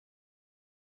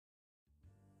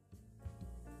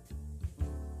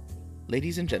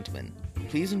Ladies and gentlemen,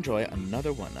 please enjoy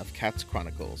another one of Katz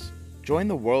Chronicles. Join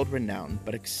the world-renowned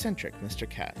but eccentric Mr.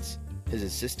 Katz, his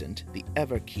assistant, the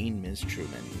ever-keen Ms.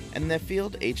 Truman, and their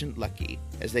field agent Lucky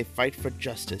as they fight for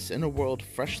justice in a world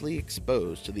freshly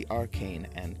exposed to the arcane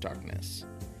and darkness.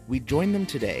 We join them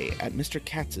today at Mr.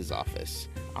 Katz's office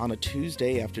on a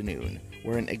Tuesday afternoon,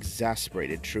 where an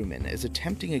exasperated Truman is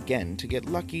attempting again to get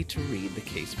Lucky to read the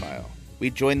case file. We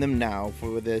join them now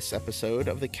for this episode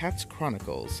of the Katz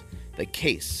Chronicles, The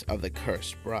Case of the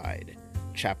Cursed Bride,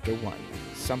 Chapter 1,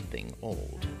 Something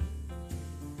Old.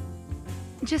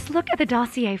 Just look at the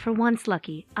dossier for once,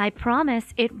 Lucky. I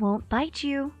promise it won't bite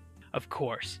you. Of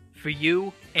course. For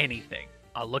you, anything.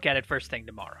 I'll look at it first thing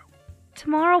tomorrow.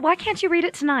 Tomorrow? Why can't you read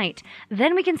it tonight?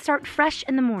 Then we can start fresh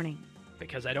in the morning.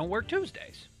 Because I don't work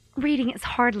Tuesdays. Reading is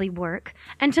hardly work,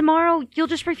 and tomorrow you'll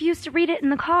just refuse to read it in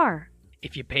the car.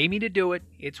 If you pay me to do it,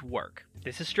 it's work.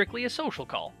 This is strictly a social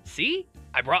call. See?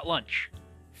 I brought lunch.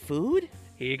 Food?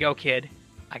 Here you go, kid.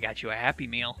 I got you a Happy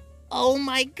Meal. Oh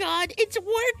my god, it's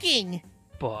working!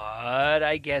 But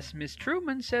I guess Miss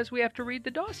Truman says we have to read the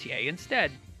dossier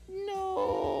instead.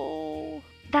 No.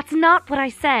 That's not what I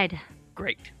said.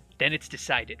 Great. Then it's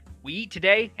decided. We eat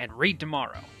today and read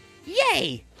tomorrow.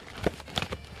 Yay!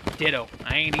 Ditto.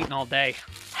 I ain't eating all day.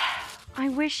 I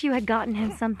wish you had gotten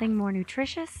him something more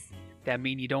nutritious. That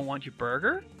mean you don't want your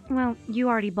burger? Well, you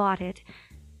already bought it.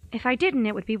 If I didn't,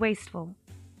 it would be wasteful.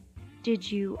 Did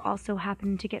you also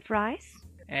happen to get fries?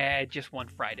 Just one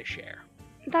fry to share.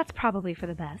 That's probably for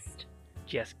the best.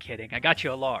 Just kidding. I got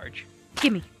you a large.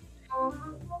 Gimme.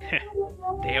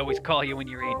 They always call you when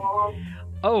you're eating.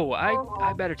 Oh,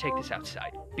 I better take this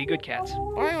outside. Be good, cats.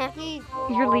 Bye, Lucky.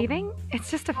 You're leaving? It's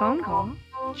just a phone call.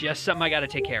 Just something I gotta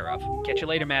take care of. Catch you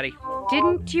later, Maddie.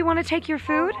 Didn't you want to take your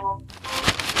food?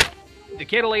 The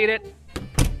kid'll eat it.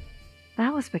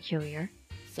 That was peculiar.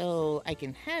 So I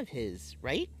can have his,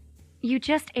 right? You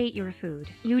just ate your food.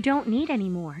 You don't need any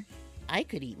more. I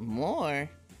could eat more.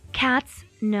 Cats,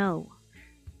 no.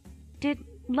 Did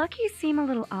Lucky seem a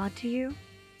little odd to you?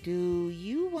 Do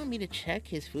you want me to check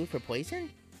his food for poison?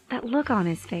 That look on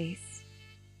his face.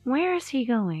 Where is he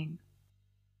going?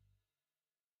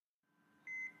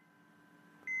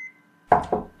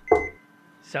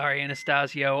 Sorry,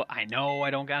 Anastasio. I know I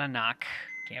don't gotta knock.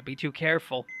 Can't be too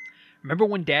careful. Remember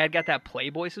when Dad got that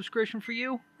Playboy subscription for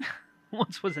you?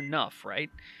 Once was enough, right?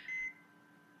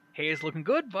 Hair's looking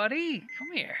good, buddy.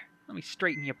 Come here. Let me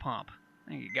straighten your pump.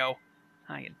 There you go.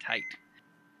 High and tight.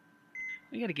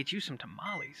 We gotta get you some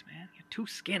tamales, man. You're too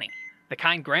skinny. The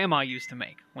kind Grandma used to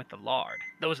make, with the lard.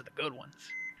 Those are the good ones.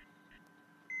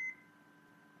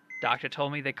 Doctor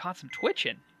told me they caught some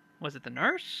twitching. Was it the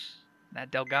nurse? That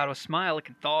Delgado smile, it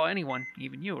can thaw anyone,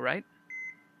 even you, right?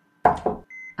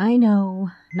 I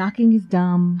know. Knocking is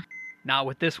dumb. Not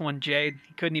with this one, Jade.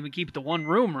 He couldn't even keep the one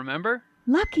room, remember?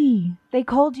 Lucky. They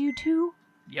called you too?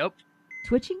 Yup.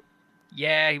 Twitching?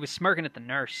 Yeah, he was smirking at the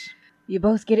nurse. You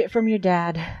both get it from your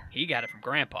dad. He got it from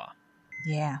Grandpa.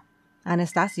 Yeah.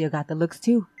 Anastasio got the looks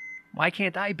too. Why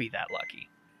can't I be that lucky?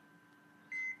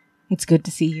 It's good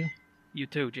to see you. You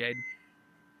too, Jade.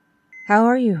 How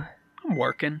are you? I'm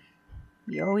working.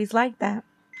 You always like that.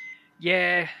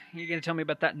 Yeah, you gonna tell me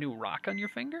about that new rock on your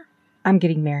finger? I'm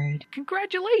getting married.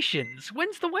 Congratulations!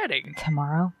 When's the wedding?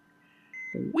 Tomorrow?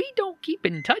 We don't keep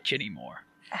in touch anymore.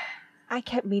 I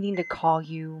kept meaning to call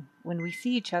you. When we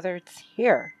see each other, it's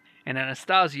here. And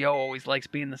Anastasio always likes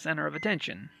being the center of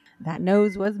attention. That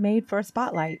nose was made for a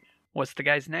spotlight. What's the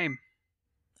guy's name?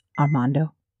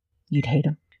 Armando. You'd hate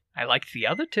him. I liked the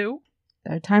other two.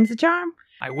 Third time's the charm.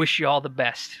 I wish you all the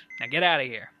best. Now get out of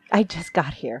here. I just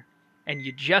got here. And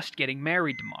you're just getting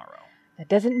married tomorrow. That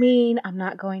doesn't mean I'm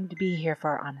not going to be here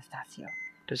for Anastasio.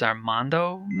 Does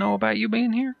Armando know about you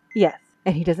being here? Yes,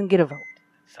 and he doesn't get a vote.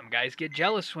 Some guys get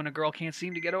jealous when a girl can't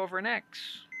seem to get over an ex.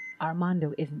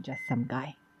 Armando isn't just some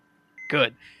guy.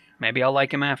 Good. Maybe I'll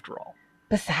like him after all.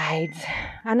 Besides,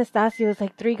 Anastasio's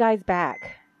like 3 guys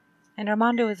back. And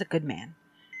Armando is a good man.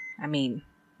 I mean,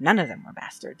 none of them were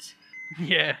bastards.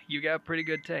 Yeah, you got pretty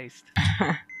good taste.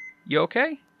 You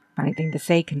okay? Funny thing to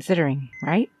say considering,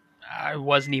 right? I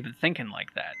wasn't even thinking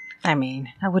like that. I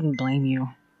mean, I wouldn't blame you.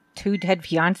 2 dead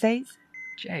fiancés?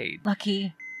 Jade.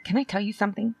 Lucky, can I tell you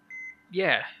something?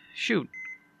 Yeah, shoot.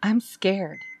 I'm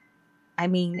scared. I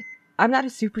mean, I'm not a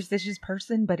superstitious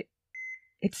person, but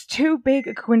it's too big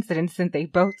a coincidence since they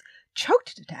both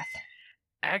choked to death.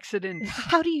 Accident.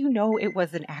 How do you know it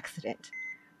was an accident?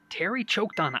 Terry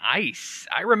choked on ice.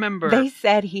 I remember. They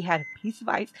said he had a piece of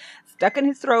ice stuck in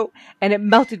his throat and it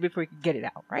melted before he could get it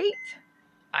out, right?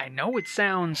 I know it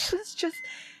sounds... It's just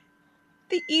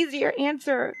the easier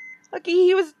answer. Lucky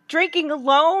he was drinking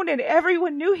alone and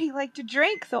everyone knew he liked to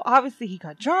drink, so obviously he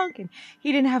got drunk and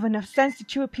he didn't have enough sense to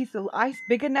chew a piece of ice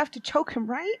big enough to choke him,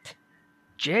 right?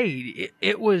 Jade,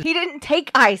 it was... He didn't take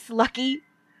ice, Lucky.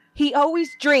 He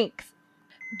always drank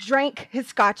his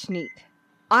scotch neat.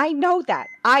 I know that.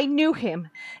 I knew him.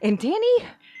 And Danny?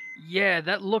 Yeah,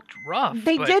 that looked rough.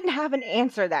 They didn't have an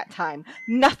answer that time.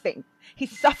 Nothing. He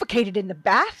suffocated in the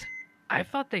bath. I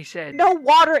thought they said... No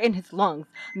water in his lungs.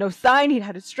 No sign he'd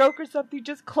had a stroke or something.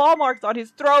 Just claw marks on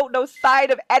his throat. No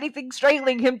sign of anything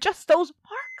strangling him. Just those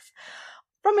marks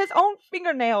from his own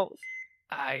fingernails.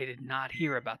 I did not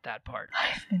hear about that part.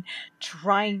 I've been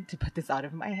trying to put this out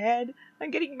of my head. I'm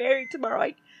getting married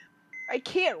tomorrow. I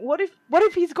can't. What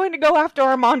if he's going to go after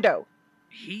Armando?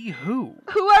 He who?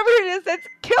 Whoever it is that's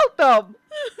killed them.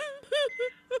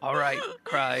 All right,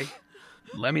 cry.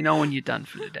 Let me know when you're done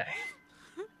for the day.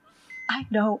 I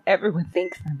know everyone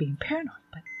thinks I'm being paranoid,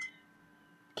 but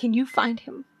can you find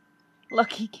him?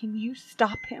 Lucky, can you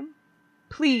stop him?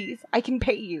 Please, I can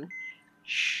pay you.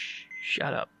 Shh,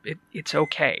 shut up. It's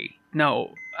okay.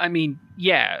 No, I mean,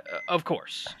 yeah, of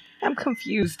course. I'm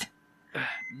confused.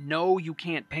 No, you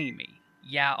can't pay me.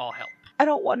 Yeah, I'll help. I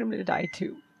don't want him to die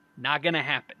too. Not gonna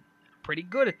happen. Pretty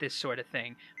good at this sort of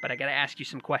thing, but I gotta ask you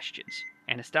some questions.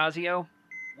 Anastasio,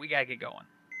 we gotta get going.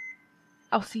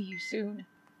 I'll see you soon.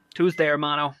 Tuesday,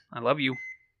 hermano. I love you.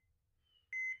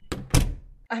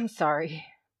 I'm sorry.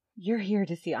 You're here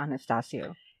to see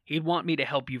Anastasio. He'd want me to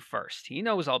help you first. He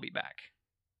knows I'll be back.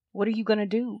 What are you gonna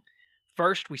do?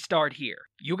 First, we start here.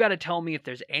 You gotta tell me if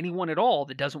there's anyone at all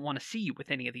that doesn't want to see you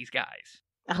with any of these guys.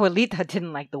 Abuelita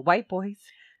didn't like the white boys.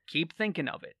 Keep thinking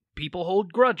of it. People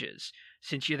hold grudges.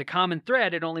 Since you're the common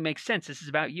thread, it only makes sense this is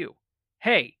about you.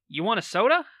 Hey, you want a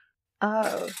soda?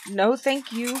 No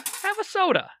thank you. Have a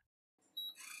soda.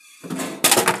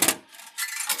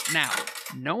 Now,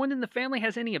 no one in the family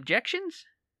has any objections?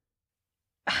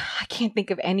 I can't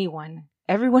think of anyone.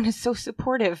 Everyone is so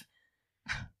supportive.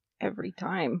 Every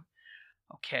time.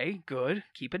 Okay, good.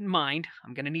 Keep it in mind.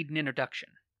 I'm gonna need an introduction.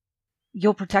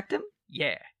 You'll protect him?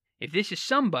 Yeah. If this is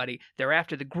somebody, they're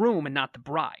after the groom and not the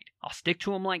bride. I'll stick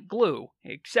to him like glue,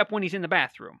 except when he's in the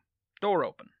bathroom. Door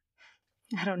open.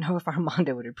 I don't know if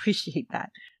Armando would appreciate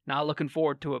that. Not looking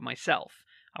forward to it myself.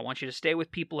 I want you to stay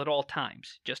with people at all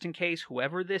times, just in case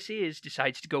whoever this is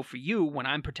decides to go for you when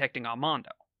I'm protecting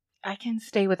Armando. I can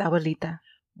stay with Abuelita.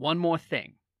 One more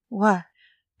thing. What?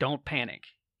 Don't panic.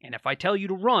 And if I tell you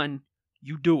to run,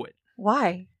 you do it.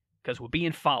 Why? Because we're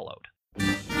being followed.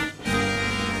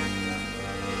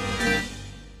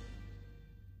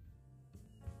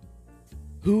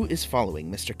 Who is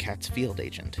following Mr. Katz' field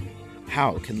agent?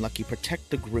 How can Lucky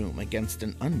protect the groom against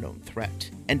an unknown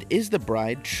threat? And is the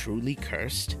bride truly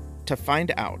cursed? To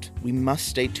find out, we must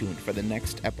stay tuned for the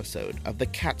next episode of the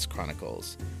Katz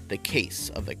Chronicles, The Case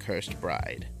of the Cursed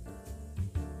Bride.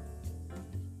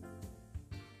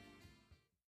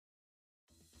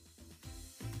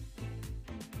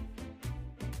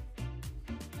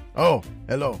 Oh,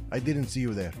 hello. I didn't see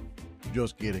you there.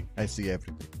 Just kidding. I see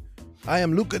everything. I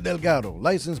am Luca Delgado,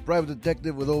 licensed private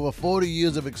detective with over 40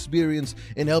 years of experience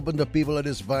in helping the people of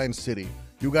this fine city.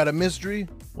 You got a mystery?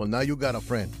 Well, now you got a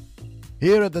friend.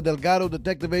 Here at the Delgado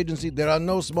Detective Agency, there are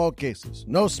no small cases,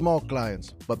 no small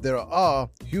clients, but there are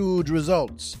huge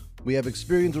results. We have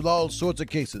experience with all sorts of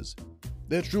cases.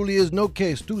 There truly is no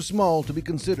case too small to be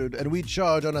considered, and we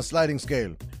charge on a sliding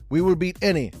scale. We will beat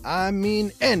any, I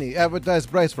mean any, advertised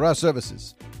price for our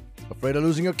services. Afraid of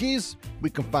losing your keys?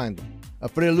 We can find them.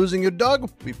 Afraid of losing your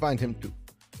dog? We find him too.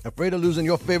 Afraid of losing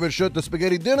your favorite shirt to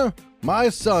spaghetti dinner? My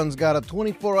son's got a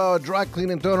 24-hour dry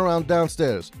cleaning turnaround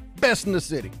downstairs. Best in the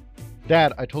city.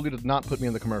 Dad, I told you to not put me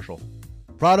in the commercial.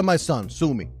 Proud of my son,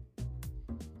 sue me.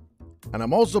 And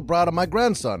I'm also proud of my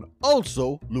grandson,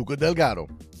 also Luca Delgado.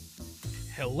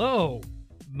 Hello,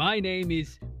 my name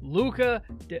is Luca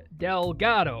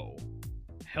Delgado.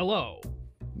 Hello.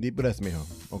 Deep breath,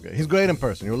 mijo. Okay, he's great in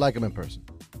person. You'll like him in person.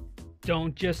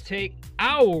 Don't just take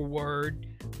our word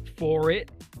for it.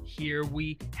 Here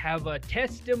we have a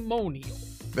testimonial.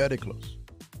 Very close.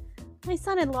 My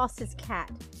son had lost his cat.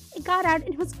 It got out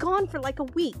and it was gone for like a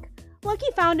week. Lucky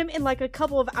found him in like a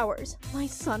couple of hours. My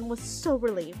son was so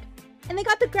relieved. And they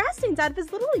got the grass stains out of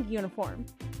his Little League uniform.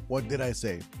 What did I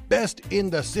say? Best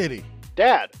in the city.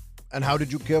 Dad! And how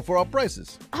did you care for our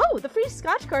prices? Oh, the free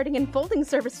scotch guarding and folding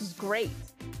service was great.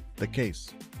 The case.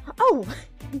 Oh,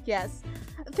 yes.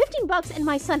 $15 and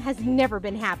my son has never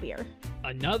been happier.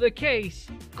 Another case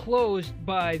closed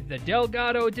by the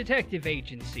Delgado Detective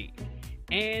Agency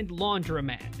and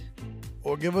Laundromat.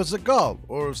 Or give us a call,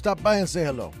 or stop by and say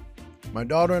hello. My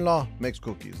daughter-in-law makes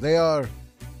cookies. They're all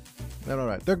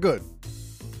right. They're good.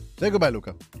 Say goodbye,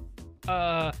 Luca.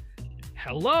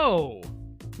 Hello.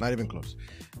 Not even close.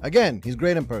 Again, he's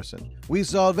great in person. We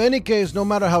solve any case, no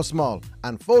matter how small,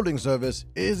 and folding service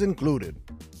is included.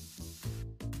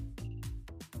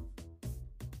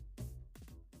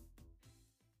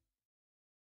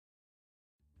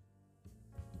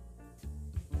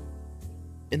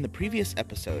 In the previous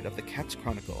episode of the Katz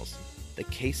Chronicles, The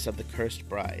Case of the Cursed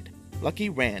Bride, Lucky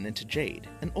ran into Jade,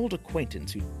 an old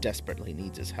acquaintance who desperately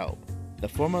needs his help. The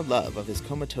former love of his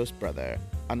comatose brother,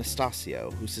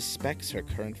 Anastasio, who suspects her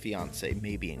current fiancé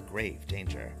may be in grave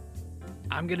danger.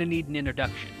 I'm gonna need an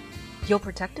introduction. You'll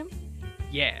protect him?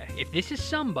 Yeah, if this is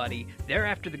somebody, they're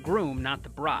after the groom, not the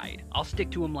bride. I'll stick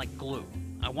to him like glue.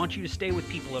 I want you to stay with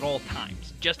people at all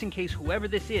times, just in case whoever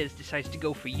this is decides to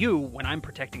go for you when I'm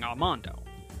protecting Armando.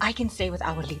 I can stay with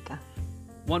Abuelita.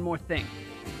 One more thing.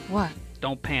 What?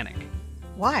 Don't panic,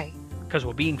 Why? because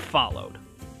we're being followed.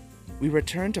 We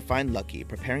return to find Lucky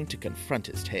preparing to confront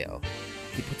his tail.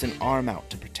 He puts an arm out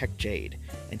to protect Jade,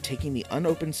 and taking the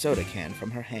unopened soda can from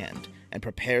her hand, and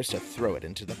prepares to throw it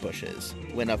into the bushes,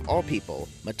 when of all people,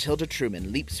 Matilda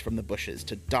Truman leaps from the bushes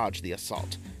to dodge the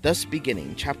assault, thus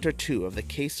beginning Chapter 2 of The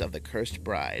Case of the Cursed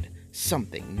Bride,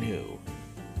 Something New.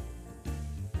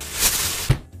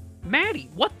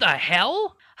 Maddie, what the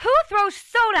hell? Who throws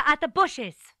soda at the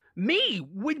bushes? Me,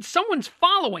 when someone's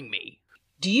following me.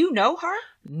 Do you know her?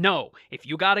 No, if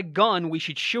you got a gun, we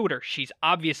should shoot her. She's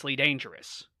obviously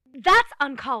dangerous. That's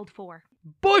uncalled for.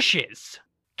 Bushes!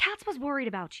 Katz was worried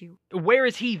about you. Where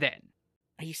is he then?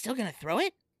 Are you still gonna throw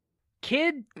it?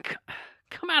 Kid,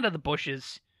 come out of the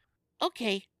bushes.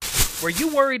 Okay. Were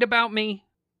you worried about me?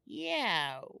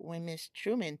 Yeah, when Miss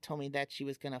Truman told me that she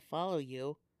was gonna follow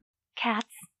you.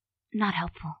 Katz, not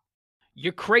helpful.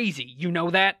 You're crazy, you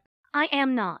know that? I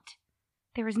am not.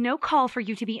 There is no call for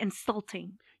you to be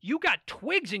insulting. You got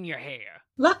twigs in your hair.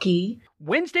 Lucky.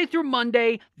 Wednesday through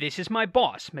Monday, this is my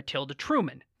boss, Matilda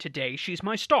Truman. Today, she's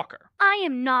my stalker. I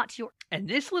am not your... And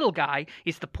this little guy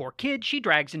is the poor kid she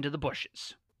drags into the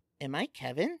bushes. Am I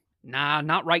Kevin? Nah,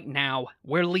 not right now.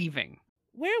 We're leaving.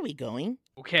 Where are we going?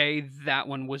 Okay, that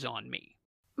one was on me.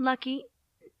 Lucky,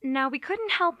 now we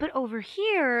couldn't help but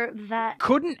overhear that...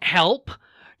 Couldn't help?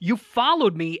 You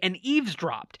followed me and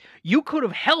eavesdropped. You could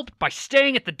have helped by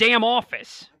staying at the damn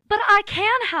office. But I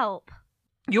can help.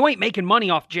 You ain't making money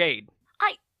off Jade.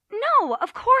 No,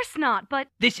 of course not, but...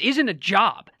 This isn't a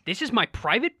job. This is my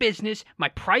private business, my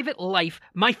private life,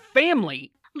 my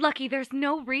family. Lucky, there's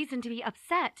no reason to be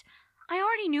upset. I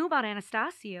already knew about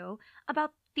Anastasio,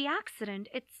 about the accident.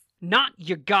 It's... Not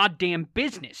your goddamn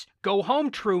business. Go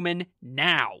home, Truman,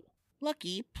 now.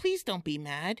 Lucky, please don't be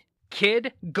mad.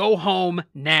 Kid, go home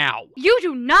now. You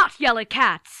do not yell at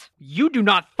Katz. You do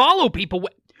not follow people.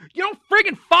 You don't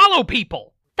friggin' follow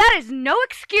people. That is no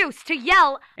excuse to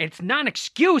yell. It's not an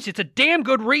excuse. It's a damn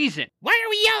good reason. Why are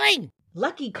we yelling?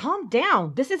 Lucky, calm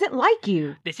down. This isn't like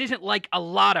you. This isn't like a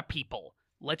lot of people.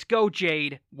 Let's go,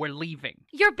 Jade. We're leaving.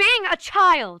 You're being a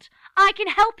child. I can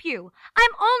help you.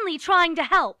 I'm only trying to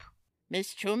help.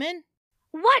 Miss Truman?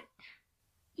 What?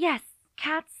 Yes,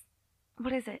 Katz.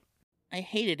 What is it? I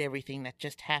hated everything that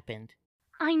just happened.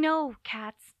 I know,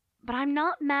 Katz, but I'm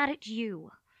not mad at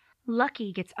you.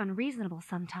 Lucky gets unreasonable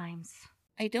sometimes.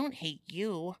 I don't hate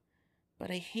you, but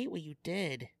I hate what you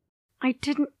did. I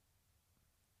didn't...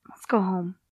 Let's go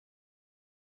home.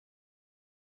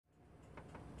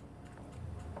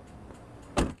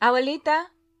 Abuelita,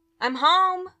 I'm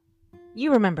home.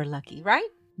 You remember Lucky, right?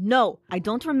 No, I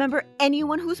don't remember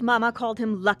anyone whose mama called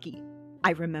him Lucky.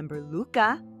 I remember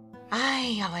Luca.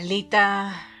 Ay,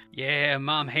 Abuelita. Yeah,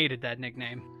 Mom hated that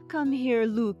nickname. Come here,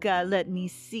 Luca, let me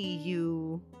see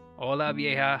you. Hola,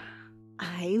 vieja.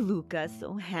 Ay, Luca,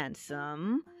 so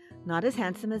handsome. Not as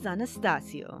handsome as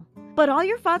Anastasio. But all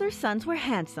your father's sons were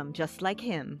handsome, just like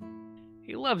him.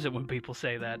 He loves it when people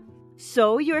say that.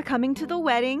 So you're coming to the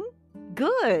wedding?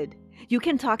 Good. You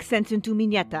can talk sense into mi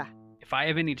nieta. If I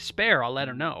have any to spare, I'll let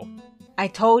her know. I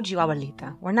told you,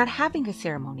 Abuelita, we're not having a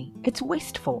ceremony. It's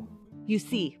wasteful. You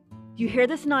see, you hear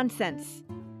this nonsense.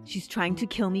 She's trying to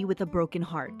kill me with a broken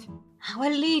heart.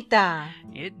 Abuelita.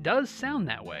 It does sound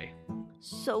that way.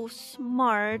 So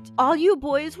smart. All you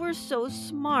boys were so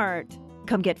smart.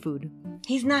 Come get food.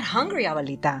 He's not hungry,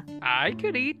 Abuelita. I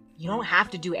could eat. You don't have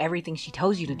to do everything she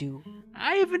tells you to do.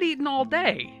 I haven't eaten all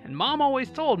day, and Mom always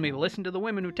told me to listen to the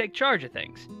women who take charge of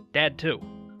things. Dad, too.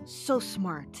 So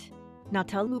smart. Now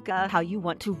tell Luca how you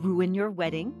want to ruin your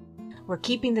wedding. We're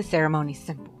keeping the ceremony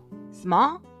simple.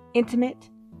 Small, intimate,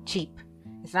 cheap.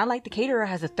 It's not like the caterer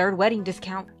has a third wedding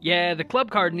discount. Yeah, the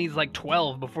club card needs like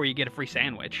 12 before you get a free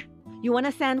sandwich. You want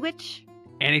a sandwich?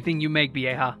 Anything you make,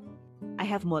 vieja. I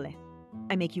have mole.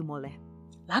 I make you mole.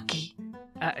 Lucky.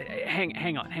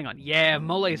 Hang on. Yeah,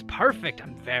 mole is perfect.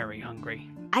 I'm very hungry.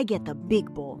 I get the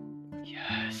big bowl.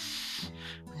 Yes.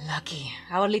 Lucky.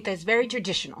 Abuelita is very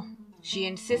traditional. She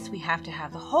insists we have to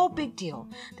have the whole big deal.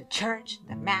 The church,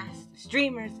 the mass, the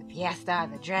streamers, the fiesta,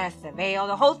 the dress, the veil,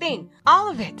 the whole thing. All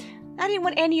of it. I didn't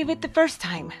want any of it the first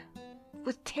time.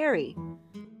 With Terry.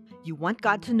 You want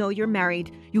God to know you're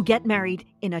married, you get married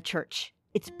in a church.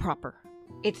 It's proper.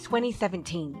 It's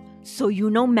 2017. So you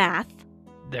know math.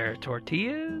 There are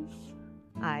tortillas?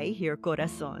 I hear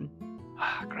corazón.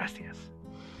 Ah, gracias.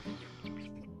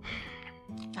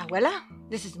 Abuela,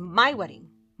 this is my wedding.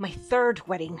 My third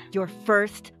wedding. Your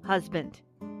first husband.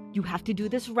 You have to do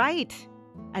this right.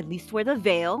 At least wear the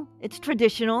veil. It's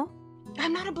traditional.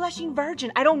 I'm not a blushing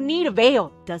virgin. I don't need a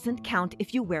veil. Doesn't count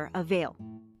if you wear a veil.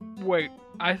 Wait,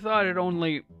 I thought it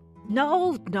only...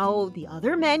 No. The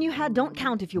other men you had don't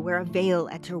count if you wear a veil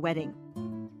at your wedding.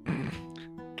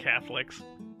 Catholics.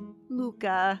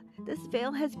 Luca, this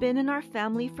veil has been in our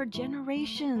family for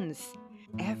generations.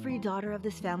 Every daughter of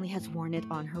this family has worn it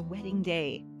on her wedding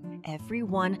day.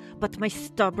 Everyone but my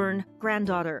stubborn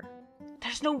granddaughter.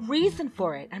 There's no reason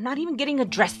for it. I'm not even getting a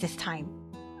dress this time.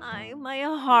 My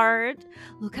heart.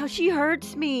 Look how she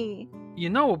hurts me. You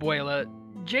know, Abuela,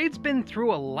 Jade's been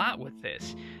through a lot with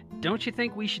this. Don't you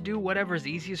think we should do whatever's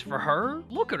easiest for her?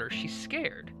 Look at her, she's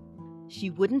scared. She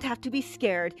wouldn't have to be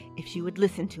scared if she would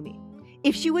listen to me.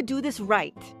 If she would do this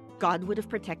right, God would have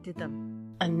protected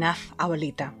them. Enough,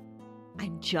 Abuelita.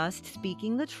 I'm just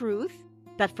speaking the truth.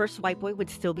 That first white boy would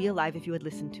still be alive if you had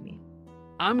listened to me.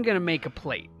 I'm gonna make a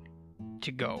plate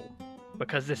to go,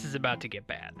 because this is about to get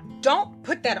bad. Don't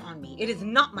put that on me. It is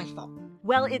not my fault.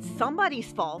 Well, it's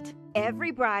somebody's fault.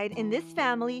 Every bride in this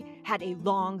family had a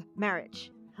long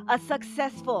marriage. A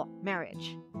successful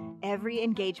marriage. Every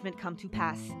engagement come to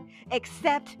pass.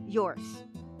 Except yours.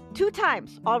 2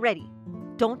 times already.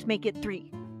 Don't make it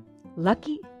 3.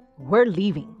 Lucky, we're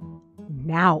leaving.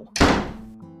 Now.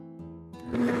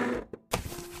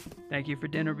 Thank you for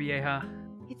dinner, vieja.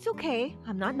 It's okay.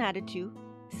 I'm not mad at you.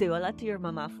 Say hola to your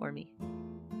mama for me.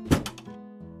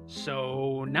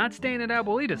 So, not staying at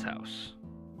Abuelita's house.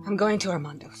 I'm going to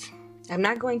Armando's. I'm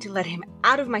not going to let him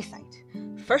out of my sight.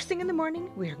 First thing in the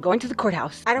morning, we are going to the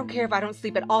courthouse. I don't care if I don't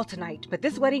sleep at all tonight, but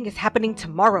this wedding is happening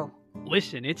tomorrow.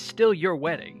 Listen, it's still your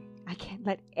wedding. I can't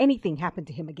let anything happen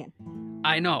to him again.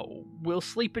 I know. We'll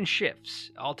sleep in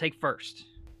shifts. I'll take first.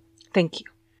 Thank you.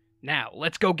 Now,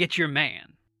 let's go get your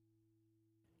man.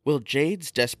 Will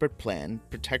Jade's desperate plan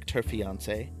protect her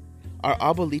fiancé? Are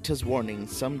Abuelita's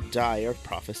warnings some dire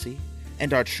prophecy?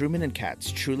 And are Truman and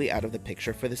Katz truly out of the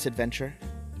picture for this adventure?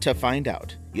 To find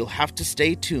out, you'll have to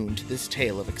stay tuned to this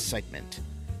tale of excitement.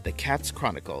 The Katz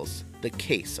Chronicles, The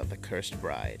Case of the Cursed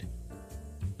Bride.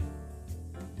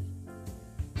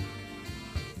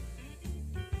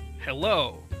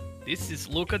 Hello, this is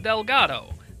Luca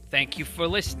Delgado. Thank you for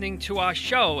listening to our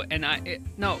show, and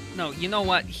no, you know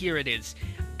what? Here it is.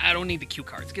 I don't need the cue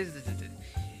cards.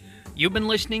 You've been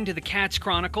listening to the Katz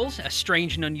Chronicles, a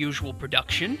strange and unusual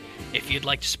production. If you'd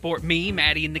like to support me,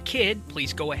 Maddie, and the kid,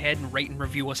 please go ahead and rate and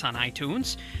review us on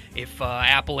iTunes. If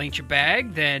Apple ain't your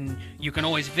bag, then you can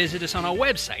always visit us on our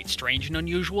website,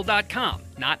 strangeandunusual.com.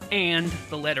 Not and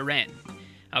the letter N.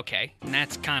 Okay, and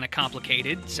that's kind of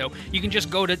complicated, so you can just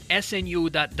go to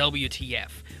snu.wtf,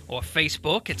 or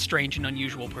Facebook at Strange and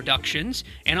Unusual Productions,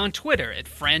 and on Twitter at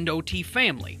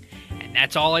FriendOTFamily. And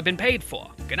that's all I've been paid for.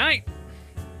 Good night.